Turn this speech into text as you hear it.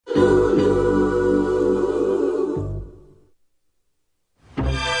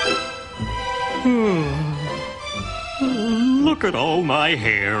at all my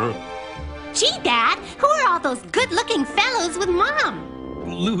hair. Gee, Dad, who are all those good-looking fellows with Mom?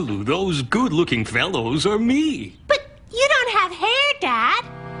 Lulu, those good-looking fellows are me. But you don't have hair, Dad.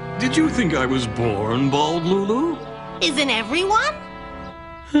 Did you think I was born bald, Lulu? Isn't everyone?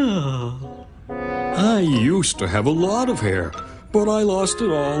 I used to have a lot of hair, but I lost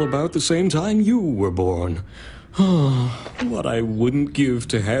it all about the same time you were born. What I wouldn't give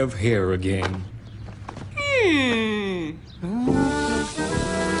to have hair again.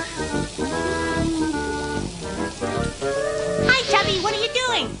 Hi, Tubby, what are you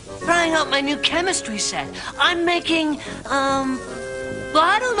doing? Trying out my new chemistry set. I'm making, well,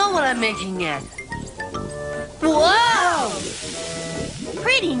 I don't know what I'm making yet. Whoa!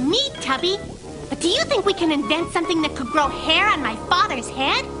 Pretty neat, Tubby. But do you think we can invent something that could grow hair on my father's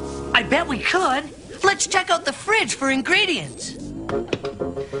head? I bet we could. Let's check out the fridge for ingredients.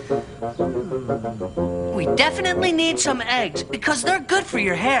 We definitely need some eggs because they're good for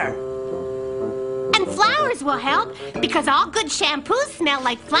your hair. And flowers will help because all good shampoos smell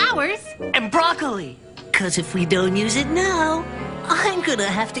like flowers. And broccoli. Because if we don't use it now, I'm gonna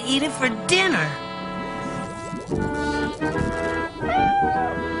have to eat it for dinner.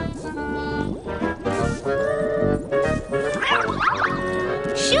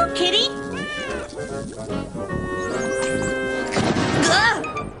 Shoo, kitty.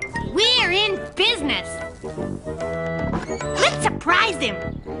 We're in business. Let's surprise him.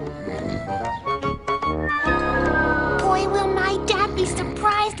 Boy, will my dad be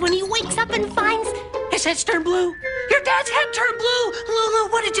surprised when he wakes up and finds... His head's turned blue. Your dad's head turned blue. Lulu,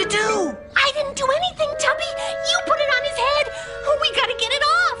 what did you do? I didn't do anything, Tubby. You put it on his head. We gotta get it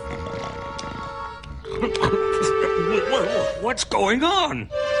off. What's going on?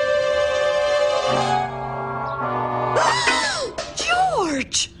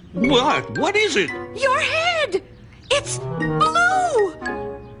 George! What? What is it? Your head! It's blue!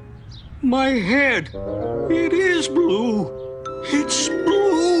 My head. It is blue. It's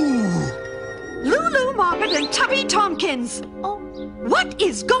blue. Lulu Moppet and Tubby Tompkins! Oh, What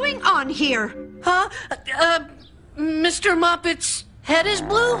is going on here? Huh? Mr. Muppet's head is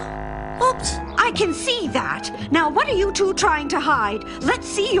blue? Oops. I can see that. Now, what are you two trying to hide? Let's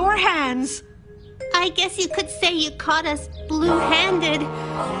see your hands. I guess you could say you caught us blue-handed.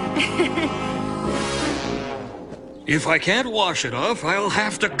 If I can't wash it off, I'll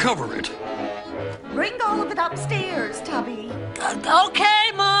have to cover it. Bring all of it upstairs, Tubby.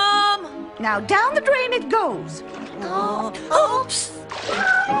 Okay, Mom. Now, down the drain it goes. Oops.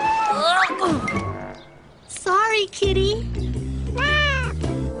 Sorry, kitty.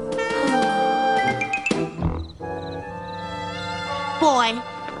 Boy,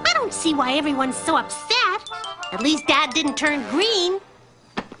 I don't see why everyone's so upset. At least Dad didn't turn green.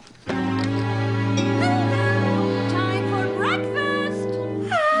 Time for breakfast.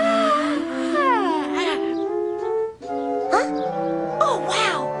 Huh? Oh,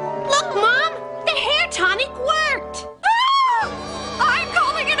 wow. Look, Mom, the hair tonic worked. I'm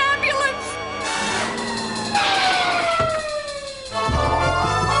calling an ambulance.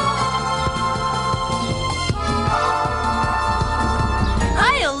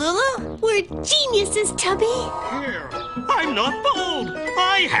 Hiya, Lulu. We're geniuses, Tubby. Hair. I'm not bald.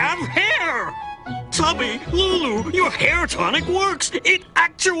 I have hair. Tubby, Lulu, your hair tonic works. It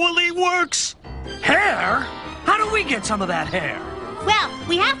actually works. Hair? How do we get some of that hair? Well,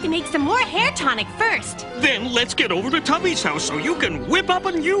 we have to make some more hair tonic first. Then let's get over to Tubby's house so you can whip up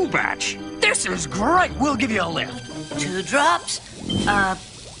a new batch. This is great. We'll give you a lift. 2 drops.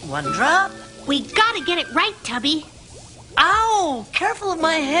 1 drop. We gotta get it right, Tubby. Ow! Careful of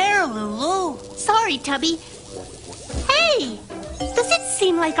my hair, Lulu. Sorry, Tubby. Hey, does it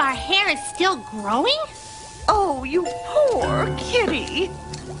seem like our hair is still growing? Oh, you poor kitty.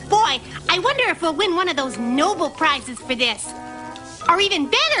 Boy, I wonder if we'll win one of those Nobel Prizes for this. Or even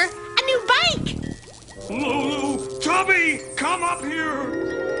better, a new bike. Lulu, Tubby, come up here.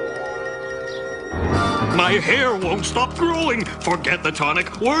 My hair won't stop growing. Forget the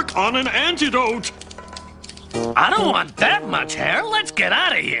tonic. Work on an antidote. I don't want that much hair. Let's get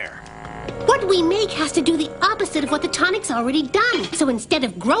out of here. What we make has to do the opposite of what the tonic's already done. So instead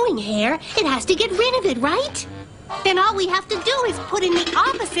of growing hair, it has to get rid of it, right? Then all we have to do is put in the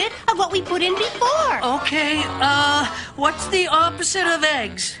opposite of what we put in before. Okay, what's the opposite of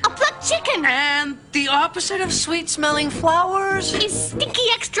eggs? A plucked chicken. And the opposite of sweet-smelling flowers? Is stinky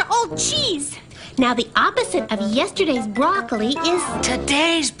extra old cheese. Now the opposite of yesterday's broccoli is...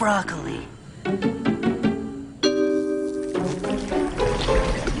 Today's broccoli.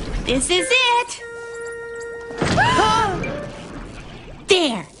 This is it.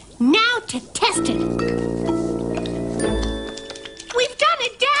 There. Now to test it.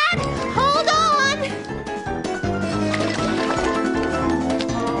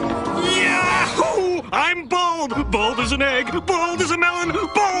 bald as an egg, bald as a melon,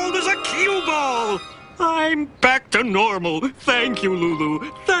 bald as a cue ball. I'm back to normal. Thank you,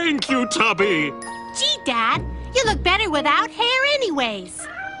 Lulu. Thank you, Tubby. Gee, Dad, you look better without hair anyways.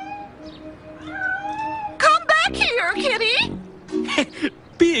 Come back here, Kitty.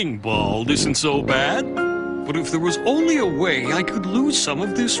 Being bald isn't so bad. But if there was only a way I could lose some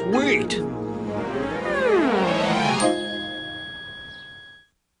of this weight.